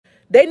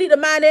They need to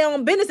mind their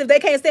own business if they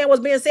can't stand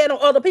what's being said on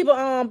other people's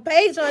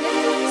page, honey.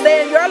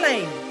 Stay in your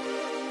lane.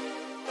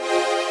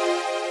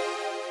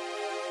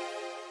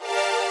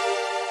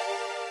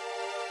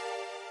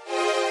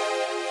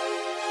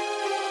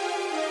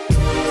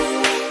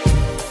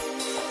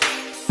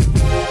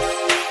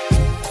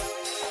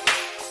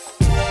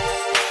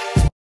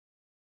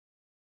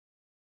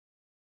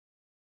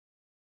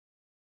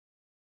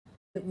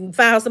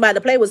 Find somebody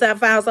to play with. So I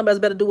found somebody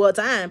that's better do her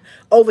time.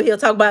 Over here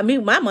talk about me,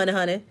 my money,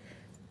 honey.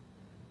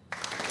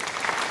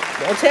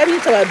 Don't tell me you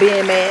talk about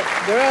being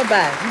mad. Girl,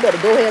 bye. You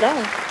better go ahead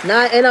on.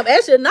 Nah, and I'm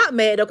actually not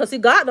mad, though, because, see,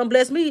 God done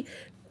bless me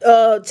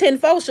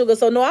tenfold, sugar.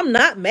 So, no, I'm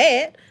not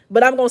mad.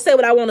 But I'm going to say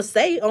what I want to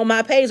say on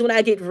my page when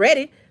I get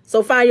ready.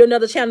 So, find you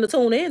another channel to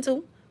tune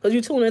into, because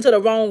you tune into the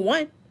wrong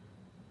one.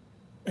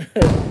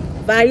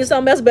 Find you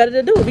something else better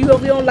to do. If you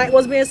don't like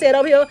what's being said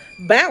over here,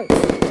 bounce.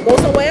 Go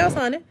somewhere else,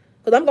 honey.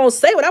 Because I'm going to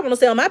say what I want to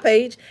say on my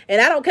page.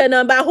 And I don't care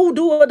nothing about who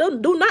do or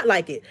do not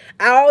like it.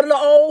 All the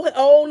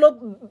old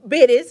little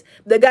biddies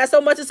that got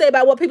so much to say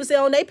about what people say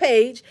on their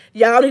page,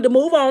 y'all need to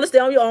move on and stay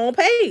on your own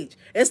page.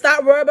 And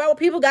stop worrying about what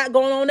people got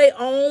going on their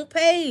own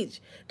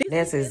page.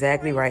 That's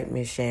exactly right,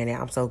 Miss Shannon.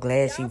 I'm so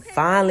glad she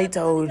finally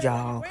told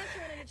y'all.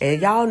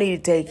 And y'all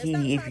need to take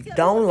heed. If you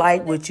don't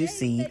like what you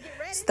see,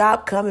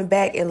 stop coming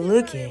back and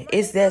looking.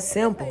 It's that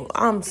simple.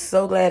 I'm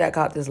so glad I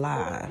caught this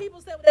live.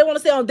 People say what they want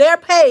to say on their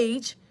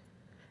page.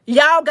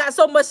 Y'all got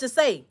so much to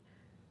say.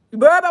 You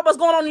worry about what's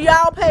going on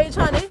y'all page,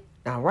 honey.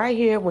 Now, right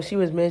here, when she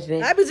was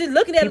mentioning, I be just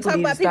looking at them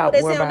talking about people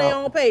they say on their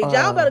own page.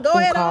 Y'all better go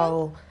ahead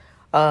on.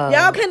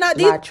 Y'all cannot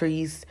do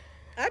Lietrese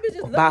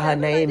by her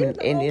name,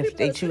 and if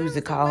they choose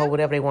to call her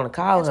whatever they want to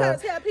call her,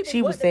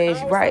 she was saying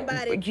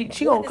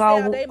she gonna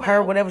call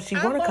her whatever she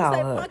want to call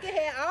her,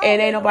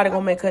 and ain't nobody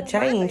gonna make her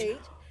change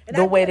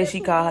the way that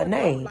she call her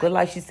name. But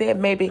like she said,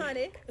 maybe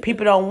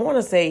people don't want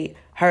to say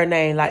her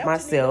name like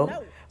myself.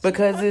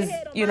 Because it's,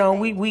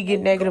 we get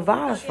negative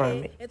vibes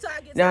from it. You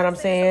know what I'm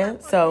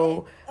saying?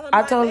 So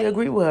I totally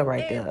agree with her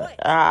right there.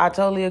 I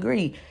totally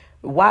agree.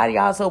 Why are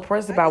y'all so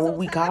pressed about what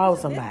we call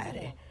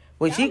somebody?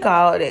 When she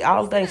called,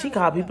 all the things she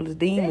called people is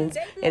demons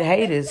and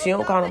haters. She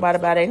don't call nobody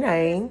by their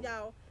name.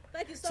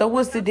 So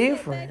what's the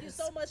difference?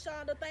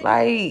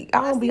 Like,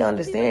 I don't be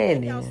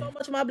understanding. So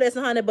much for my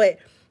blessing, honey, but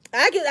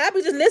I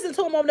be just listening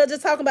to them over there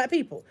just talking about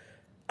people.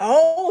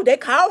 Oh, they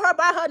call her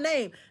by her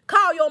name.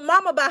 Call your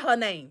mama by her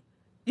name.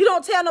 You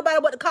don't tell nobody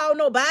what to call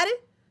nobody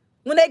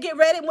when they get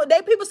ready. When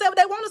people say what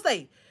they want to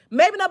say.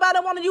 Maybe nobody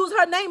want to use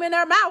her name in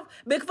their mouth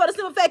because for the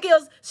simple fact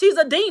is she's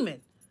a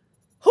demon.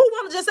 Who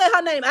want to just say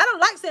her name? I don't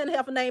like saying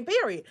her name,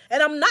 period.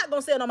 And I'm not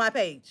going to say it on my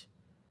page.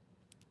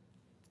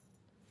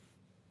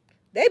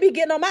 They be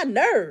getting on my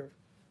nerve.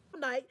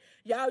 Like,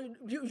 y'all,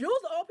 you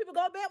the old people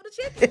go to bed with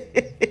the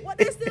chickens. What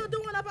they still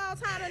doing up all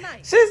time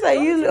tonight? She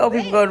say you old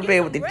people go to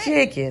bed with the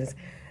chickens.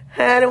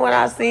 Honey, when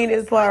I seen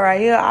this part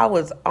right here, I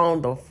was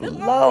on the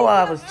floor.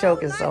 I was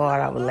choking so hard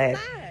I was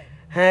laughing.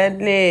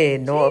 Honey,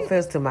 no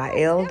offense to my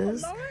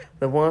elders,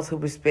 the ones who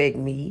respect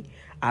me.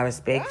 I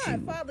respect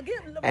you.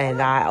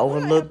 And I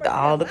overlooked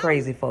all the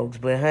crazy folks.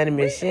 But honey,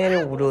 Miss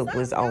Shannon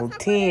was on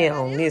 10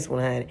 on this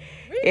one, honey.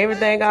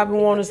 Everything I've been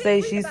wanting to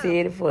say, she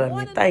said it for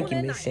me. Thank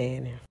you, Miss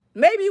Shannon.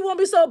 Maybe you won't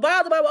be so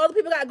bothered about what other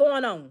people got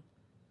going on.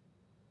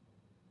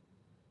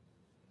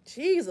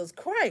 Jesus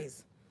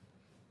Christ.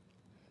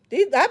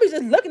 I be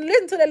just looking,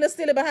 listening to their little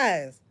silly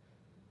behinds.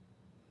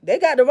 They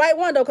got the right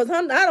one, though, because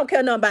I don't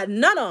care nothing about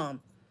none of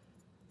them.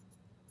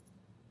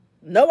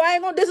 No, I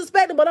ain't going to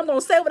disrespect them, but I'm going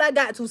to say what I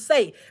got to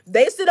say.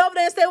 They sit over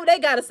there and say what they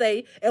got to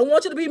say and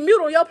want you to be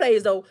mute on your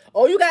page, though.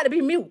 Oh, you got to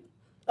be mute.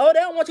 Oh, they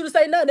don't want you to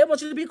say nothing. They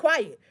want you to be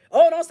quiet.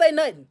 Oh, don't say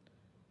nothing.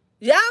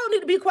 Y'all need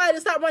to be quiet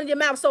and stop running your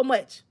mouth so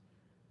much.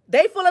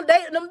 There's some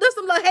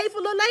little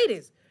hateful little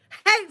ladies.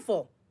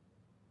 Hateful.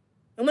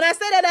 And when I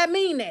say that, I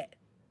mean that.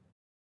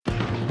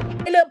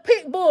 A little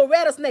pit bull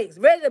rattlesnakes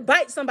ready to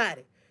bite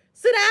somebody.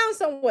 Sit down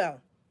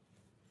somewhere.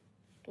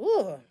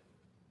 Ooh.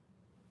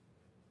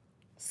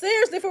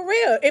 Seriously, for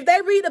real. If they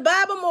read the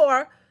Bible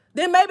more,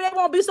 then maybe they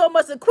won't be so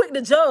much quick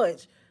to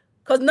judge.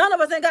 Because none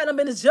of us ain't got no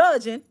business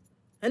judging.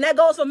 And that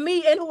goes for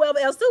me and whoever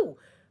else too.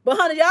 But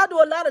honey, y'all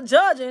do a lot of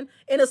judging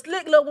in a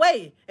slick little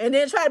way. And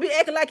then try to be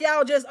acting like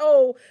y'all just,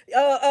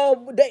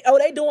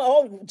 they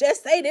doing,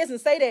 just say this and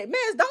say that.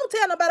 Man, don't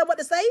tell nobody what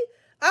to say.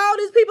 All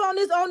these people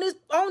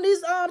on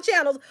these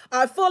channels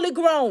are fully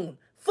grown.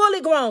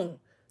 Fully grown.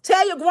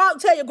 Tell your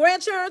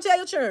grandchildren, tell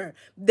your children.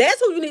 That's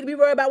who you need to be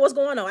worried about what's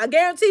going on. I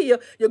guarantee you,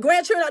 your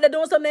grandchildren out there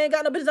doing something they ain't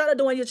got no business out there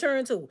doing, your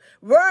children too.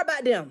 Worry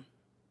about them.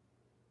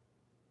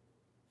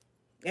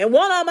 And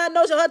one of them, I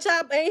know her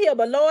child ain't here,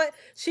 but Lord,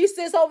 she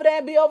sits over there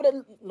and be over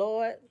there.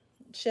 Lord,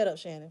 shut up,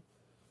 Shannon.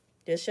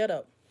 Just shut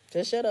up.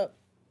 Just shut up.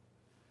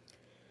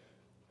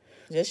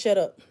 Just shut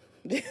up.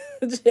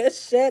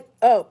 Just shut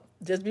up.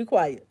 Just be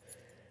quiet.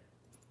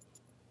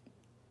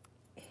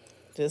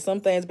 Just some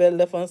things better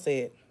left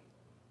unsaid.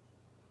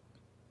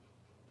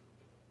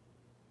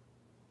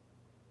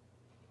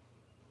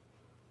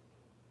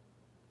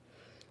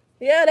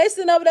 Yeah, they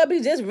sitting over there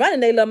be just running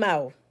their little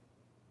mouth.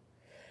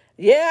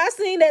 Yeah, I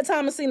seen that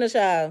Thomasina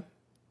child.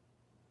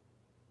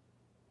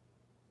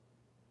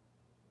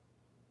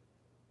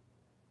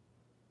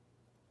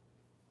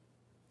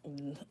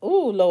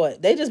 Oh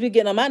Lord, they just be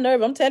getting on my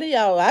nerve. I'm telling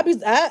y'all, I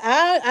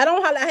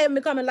haven't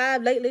been coming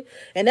live lately,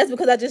 and that's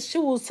because I just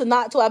choose to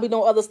not to. I be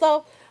doing other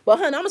stuff. But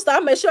honey, I'm gonna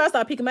start. Make sure I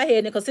start peeking my head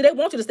in, because see, they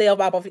want you to stay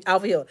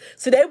off here.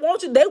 See, they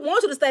want you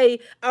to stay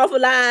off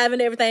of live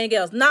and everything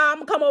else. Nah, I'm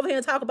gonna come over here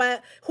and talk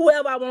about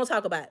whoever I want to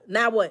talk about.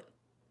 Now what?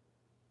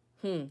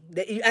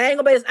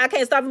 I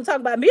can't stop you from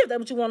talking about me if that's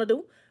what you want to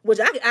do. Which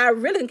I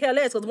really can care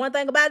less, because one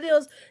thing about it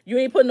is you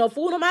ain't putting no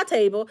food on my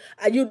table.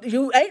 I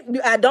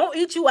don't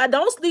eat you. I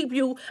don't sleep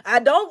you. I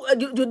don't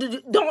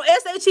don't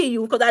SHE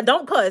you, because I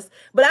don't cuss.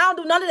 But I don't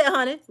do none of that,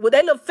 honey. With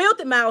they little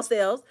filthy mouth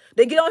selves,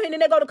 they get on here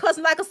and they go to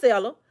cussing like a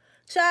sailor.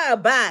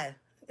 Child, bye.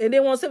 And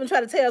then want to sit and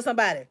try to tell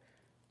somebody.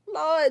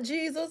 Lord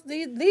Jesus,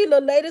 these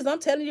little ladies, I'm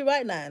telling you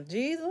right now,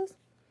 Jesus.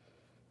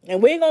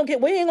 And we ain't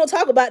gonna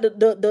talk about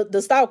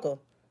the stalker.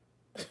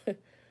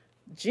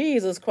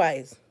 Jesus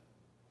Christ.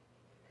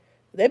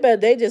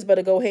 They just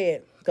better go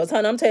ahead. Because,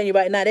 honey, I'm telling you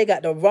right now, they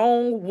got the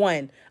wrong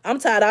one. I'm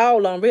tired of all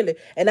of them, really.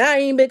 And I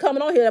ain't been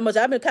coming on here that much.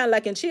 I've been kind of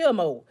like in chill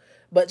mode.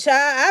 But,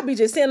 child, I be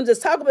just seeing them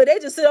just talk about it. They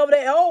just sit over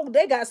there. Oh,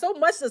 they got so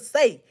much to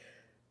say.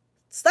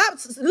 Stop.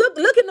 Talk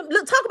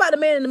about the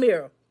man in the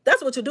mirror.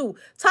 That's what you do.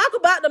 Talk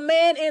about the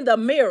man in the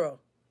mirror.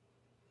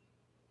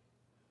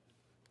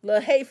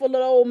 Little hateful,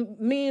 little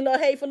old mean, little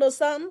hateful little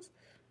somethings.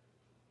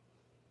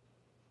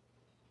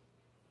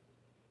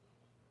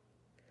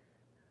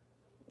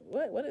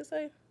 What did it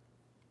say?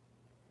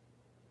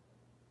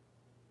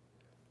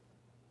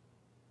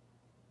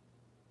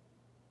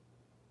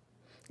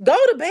 Go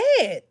to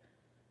bed.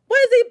 What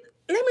is he?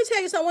 Let me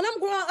tell you something.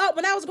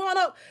 When I was growing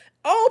up,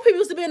 old people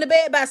used to be in the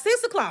bed by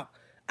 6 o'clock.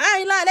 I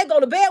ain't lying. They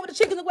go to bed with the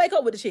chickens and wake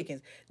up with the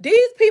chickens.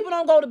 These people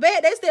don't go to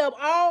bed. They stay up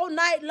all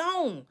night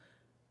long.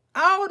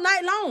 All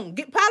night long.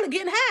 Probably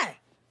getting high.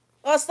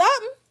 Or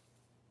something.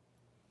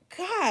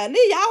 God,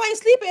 y'all ain't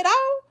sleeping at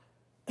all.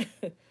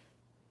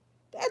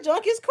 That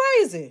junk is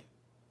crazy.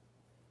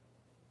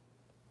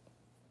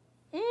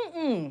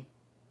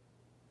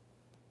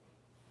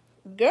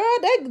 Girl,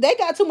 they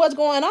got too much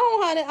going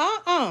on, honey.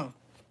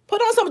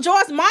 Put on some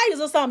Joyce Myers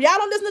or something. Y'all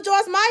don't listen to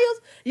Joyce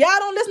Myers? Y'all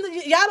don't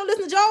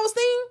listen to Joel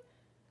Steen?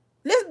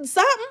 Listen to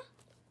something.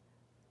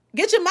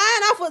 Get your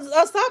mind off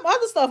of some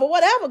other stuff or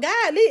whatever.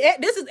 God,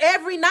 this is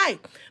every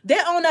night.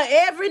 They're on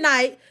there every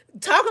night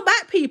talking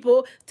about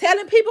people,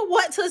 telling people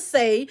what to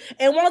say,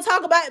 and want to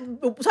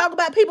talk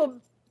about people.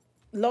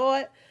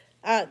 Lord,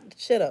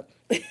 shut up.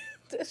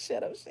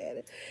 Shut up,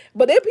 Shannon.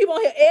 But there are people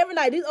on here every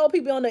night. These old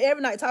people on there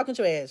every night talking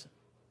trash.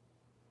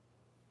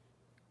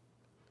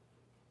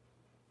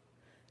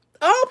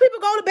 Old people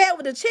go to bed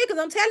with the chickens.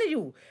 I'm telling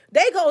you,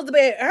 they go to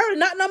bed early.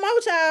 Not no more,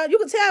 child. You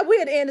can tell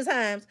we're at the end of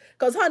times,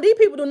 because honey, these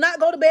people do not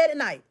go to bed at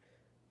night.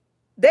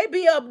 They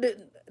be up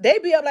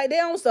like they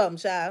on something,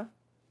 child.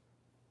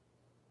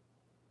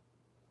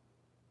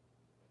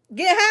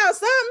 Get high or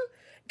something.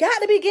 Got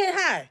to be getting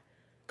high.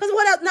 Cause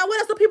what else? Now what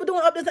else are people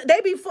doing up this?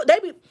 Them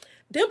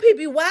people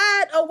be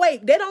wide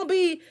awake. They don't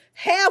be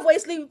halfway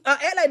sleep or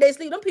act like they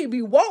sleep. Them people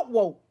be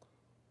woke.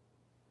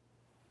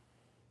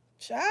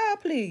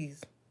 Child,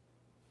 please.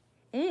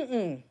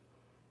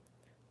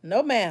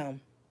 No,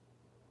 ma'am.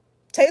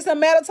 Take some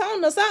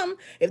melatonin or something.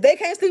 If they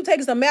can't sleep,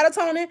 take some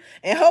melatonin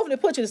and hopefully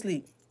put you to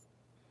sleep.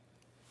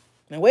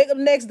 And wake up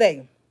the next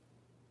day.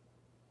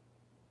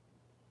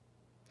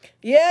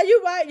 Yeah,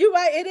 you're right.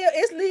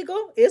 It's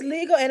legal. It's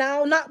legal, and I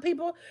don't knock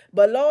people.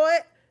 But Lord,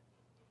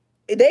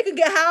 they can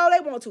get high all they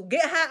want to.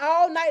 Get high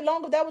all night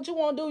long if that's what you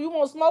want to do. You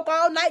want to smoke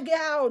all night, get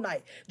high all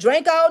night.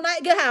 Drink all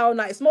night, get high all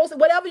night. Smoke,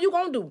 whatever you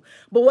going to do.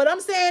 But what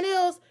I'm saying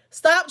is,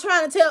 stop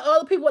trying to tell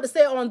other people what to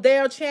say on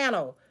their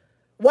channel.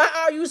 Why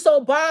are you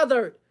so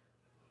bothered?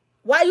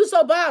 Why are you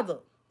so bothered?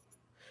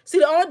 See,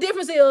 the only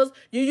difference is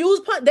they use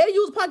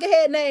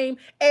Pumpkinhead name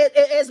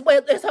as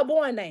her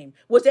boy name,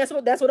 which that's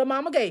what her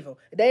mama gave her.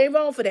 They ain't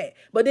wrong for that.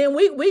 But then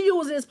we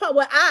use it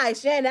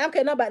as Shannon, I don't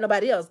care about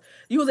nobody else,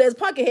 use it as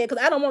Pumpkinhead,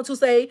 because I don't want to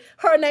say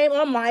her name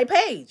on my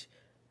page.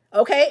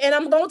 Okay? And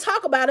I'm going to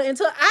talk about her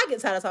until I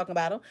get tired of talking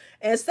about her.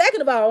 And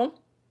second of all,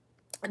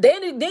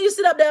 then you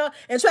sit up there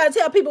and try to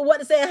tell people what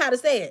to say and how to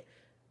say it.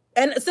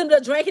 And sit there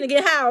drinking and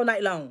get high all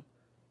night long.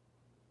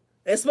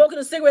 And smoking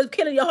a cigarette,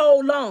 killing your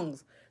whole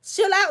lungs.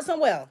 Chill out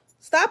somewhere.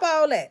 Stop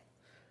all that.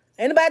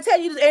 Ain't nobody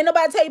tell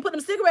you put them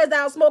cigarettes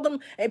down, smoke them,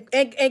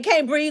 and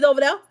can't breathe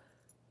over there.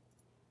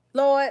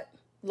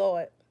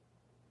 Lord.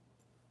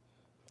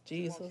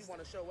 Jesus.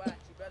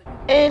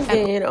 And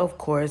then, of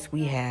course,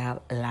 we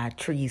have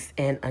Lietrese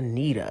and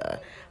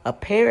Anita.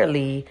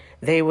 Apparently,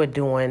 they were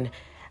doing...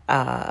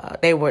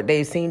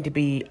 they seemed to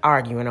be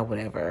arguing or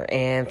whatever,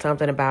 and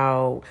something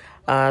about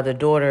the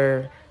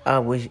daughter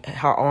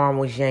her arm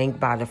was yanked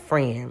by the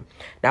friend.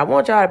 Now I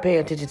want y'all to pay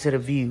attention to the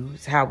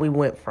views, how we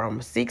went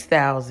from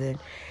 6,000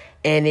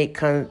 and it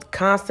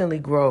constantly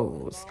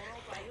grows.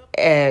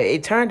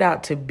 It turned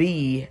out to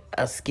be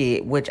a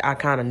skit, which I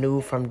kind of knew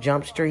from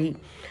Jump Street,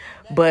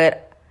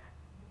 but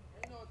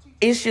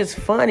it's just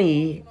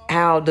funny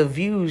how the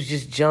views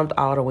just jumped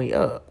all the way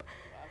up.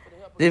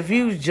 The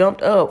views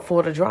jumped up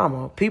for the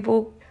drama.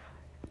 People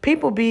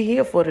be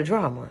here for the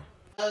drama.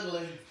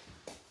 Ugly.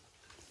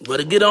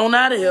 Better get on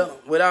out of here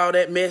with all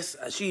that mess.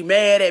 She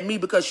mad at me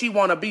because she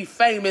want to be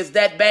famous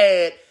that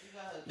bad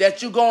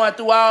that you going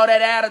through all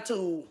that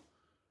attitude.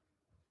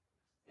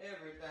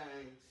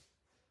 Everything.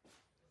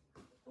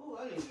 Ooh,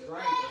 I need to drink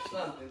or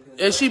something.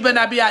 And she better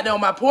not be out there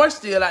on my porch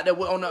still out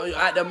there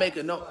out there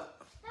making no. That's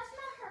not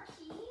her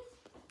key.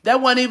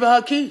 That wasn't even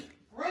her key.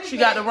 Really, she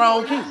got the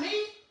wrong key.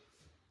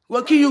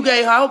 What key you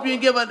gave her? I hope you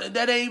didn't give her.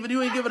 That ain't even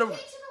you ain't give her the. Key to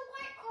the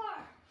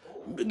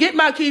white car. Get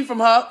my key from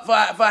her if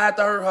I have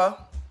to hurt her.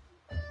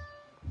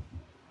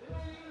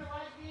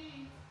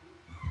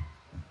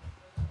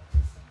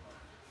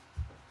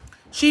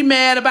 She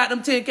mad about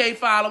them 10K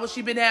followers.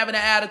 She been having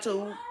an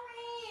attitude.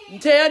 You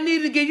tell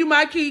Nita to give you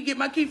my key. Get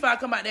my key before I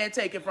come out there and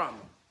take it from her.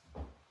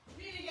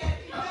 Nita got to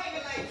be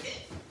acting like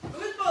this.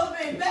 We're supposed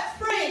to be best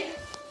friends.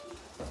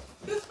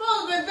 You're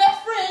supposed to be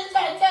best friends. You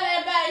try to tell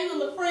everybody you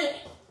was a friend.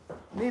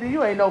 Nita,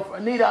 you ain't no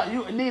Nita, I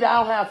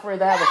don't have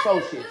friends. I have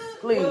associates.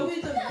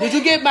 Please. Did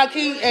you get my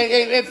key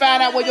and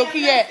find out where your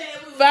key at?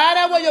 Find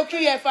out where your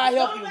key at if I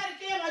help you. Nobody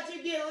care about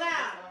you getting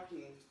loud.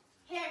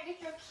 Here, get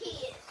your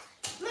keys.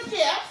 Look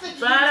here, I'm sick of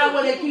Find out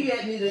where that key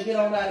at, Nita. Get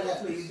on out of here,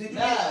 please.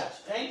 Dodge.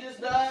 Ain't this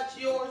Dodge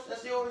yours?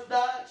 That's yours,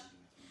 Dodge?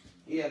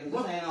 Yeah,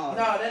 because this ain't ours.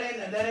 No,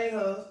 that ain't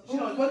hers.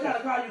 What kind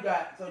of car you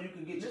got so you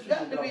can get your This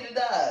got to be the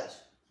Dodge.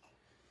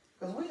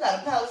 Because we got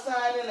a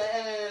Palisade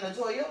and a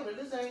Toyota.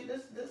 This ain't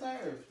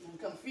hers. You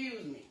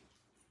confuse me.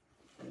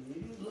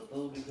 You look a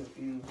little bit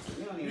confused.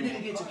 You need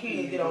to get your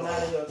key and get on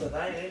out of here because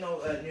I ain't no,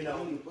 No,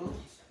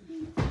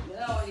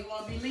 you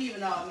want to be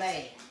leaving all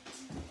mad.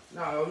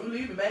 No, you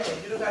leave it, man.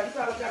 You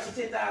probably got your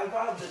 10,000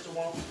 followers that you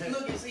want.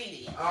 Look and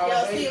see this. Oh,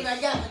 y'all see if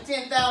I got the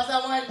 10,000, I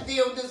won't have to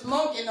deal with this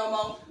monkey no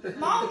more.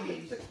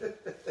 Monkey?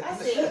 I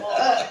said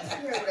monkey. You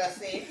heard what I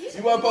said.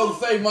 You weren't supposed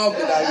to say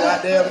monkey, now.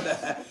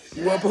 Goddamn.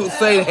 You weren't supposed to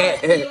say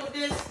that. This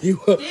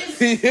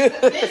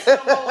no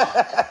more.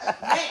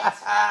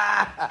 Next.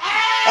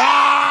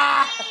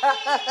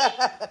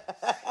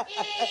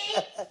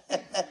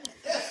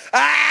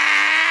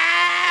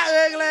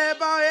 Ugly ass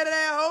bald headed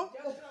asshole.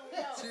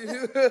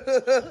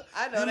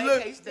 I know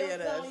they can't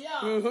stand us.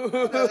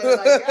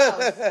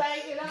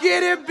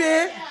 Get it,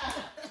 bitch.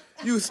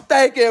 You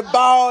stinking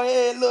bald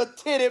head little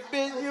titty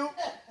bitch. You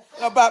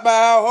about my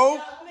household.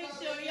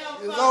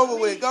 It's over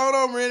with. Go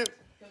on, Rennie.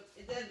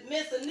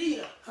 Miss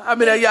Anita. How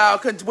many of y'all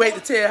couldn't wait to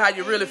tell how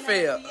you really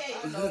felt?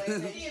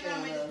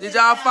 Did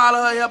y'all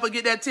follow her, help her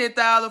get that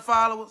 10,000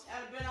 followers?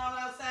 I've been on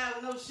outside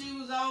with no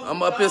shoes on.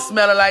 I'm up here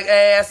smelling like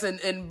ass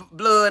and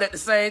blood at the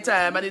same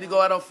time. I need to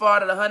go out on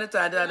fart 100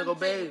 times. Then I need to go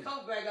bathe.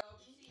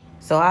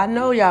 So I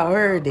know y'all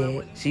heard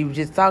that. She was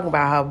just talking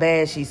about how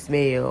bad she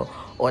smelled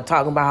or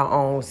talking about her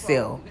own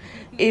self.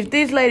 If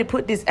this lady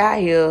put this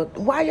out here,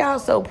 why y'all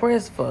so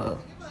pressed for her?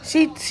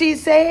 She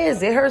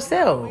says it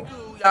herself.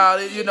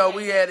 Y'all, you know,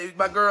 we had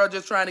my girl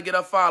just trying to get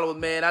her followers,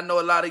 man. I know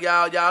a lot of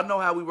y'all know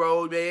how we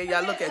roll, man.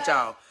 Y'all look at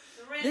y'all.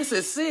 This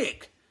is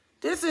sick.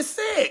 This is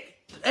sick.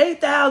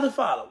 8,000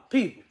 followers,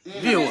 people,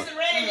 viewing.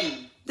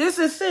 This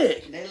is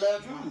sick. They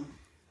love drama.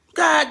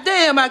 God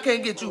damn, I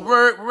can't get you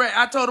word.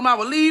 I told them I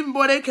was leaving,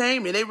 boy. They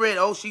came and they read,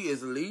 oh, she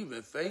is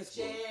leaving Facebook.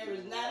 Chair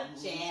is not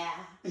a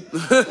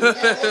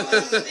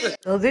chair.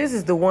 So this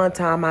is the one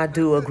time I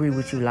do agree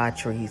with you,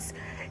 Lietrese.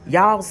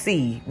 Y'all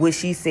see what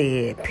she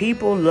said.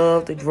 People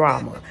love the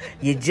drama.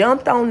 You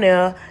jumped on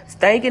there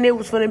thinking it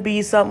was going to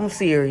be something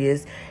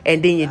serious,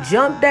 and then you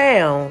jumped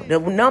down. The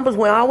numbers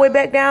went all the way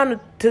back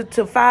down to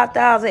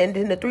 5,000 and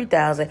then to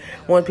 3,000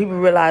 once people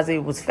realized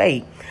it was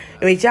fake.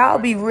 I mean, y'all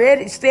be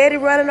ready, steady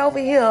running over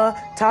here,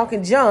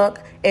 talking junk,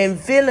 and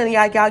feeling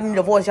like y'all need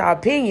to voice your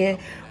opinion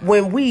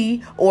when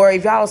or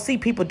if y'all see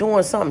people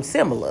doing something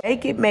similar.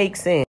 Make it make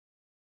sense.